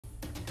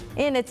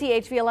In a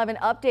THV11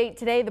 update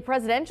today, the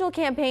presidential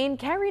campaign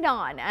carried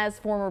on as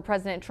former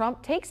President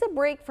Trump takes a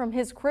break from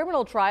his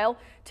criminal trial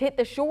to hit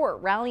the shore,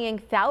 rallying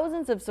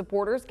thousands of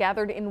supporters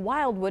gathered in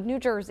Wildwood, New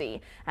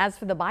Jersey. As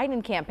for the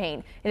Biden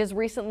campaign, it has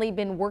recently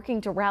been working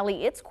to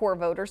rally its core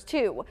voters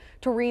too.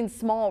 Toreen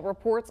Small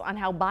reports on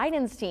how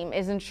Biden's team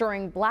is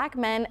ensuring black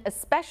men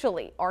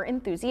especially are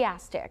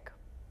enthusiastic.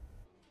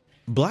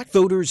 Black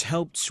voters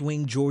helped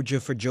swing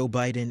Georgia for Joe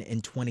Biden in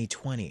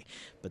 2020,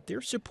 but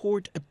their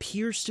support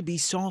appears to be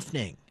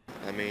softening.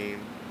 I mean,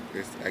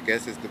 I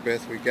guess it's the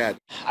best we got.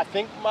 I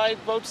think my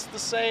vote's the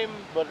same,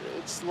 but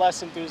it's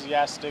less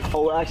enthusiastic.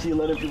 Oh, we're actually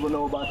letting people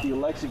know about the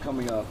election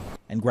coming up.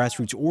 And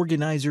grassroots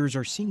organizers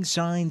are seeing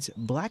signs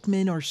black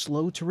men are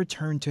slow to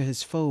return to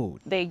his fold.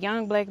 The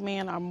young black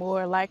men are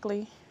more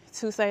likely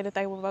to say that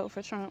they will vote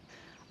for Trump.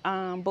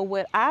 But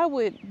what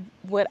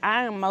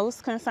I am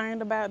most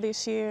concerned about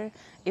this year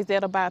is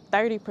that about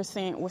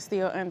 30% were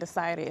still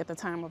undecided at the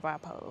time of our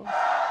poll.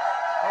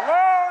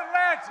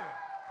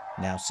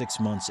 Now 6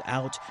 months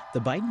out, the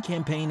Biden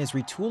campaign is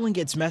retooling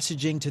its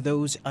messaging to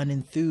those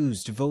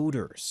unenthused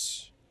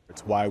voters.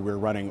 It's why we're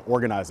running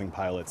organizing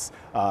pilots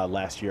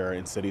last year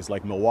in cities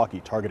like Milwaukee,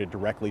 targeted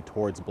directly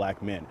towards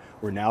black men.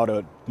 We're now at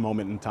a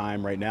moment in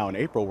time right now in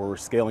April where we're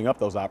scaling up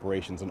those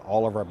operations in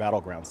all of our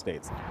battleground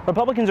states.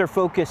 Republicans are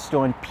focused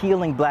on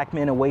peeling black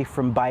men away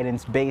from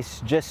Biden's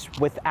base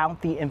just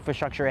without the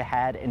infrastructure it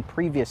had in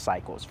previous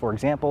cycles. For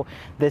example,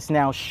 this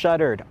now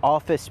shuttered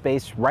office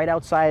space right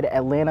outside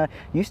Atlanta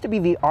used to be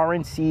the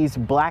RNC's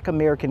Black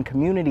American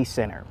Community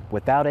Center.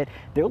 Without it,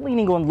 they're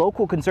leaning on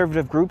local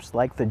conservative groups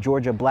like the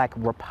Georgia Black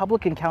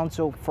Republican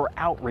Council for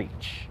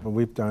outreach.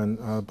 We've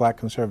done black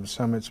conservative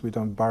summits, we've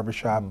done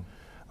barbershop,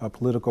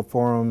 political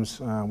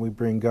forums, we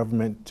bring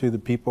government to the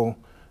people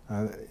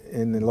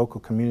in the local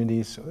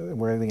communities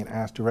where they can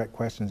ask direct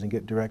questions and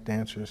get direct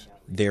answers.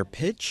 Their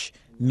pitch?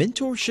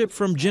 Mentorship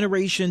from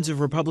generations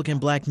of Republican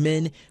black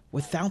men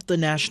without the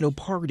national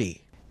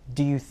party.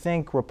 Do you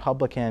think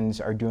Republicans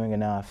are doing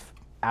enough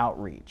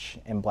outreach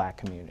in black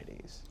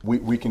communities?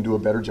 We can do a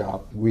better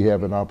job. We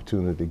have an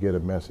opportunity to get a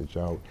message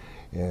out,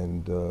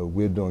 and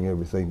we're doing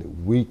everything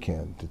that we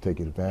can to take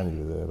advantage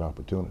of that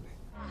opportunity.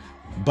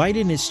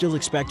 Biden is still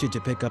expected to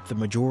pick up the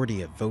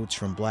majority of votes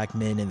from black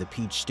men in the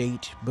Peach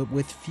State, but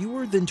with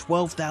fewer than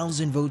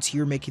 12,000 votes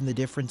here making the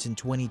difference in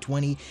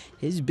 2020,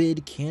 his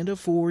bid can't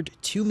afford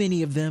too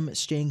many of them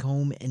staying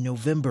home in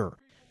November.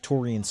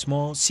 Toreen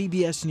Small,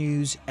 CBS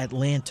News,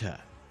 Atlanta.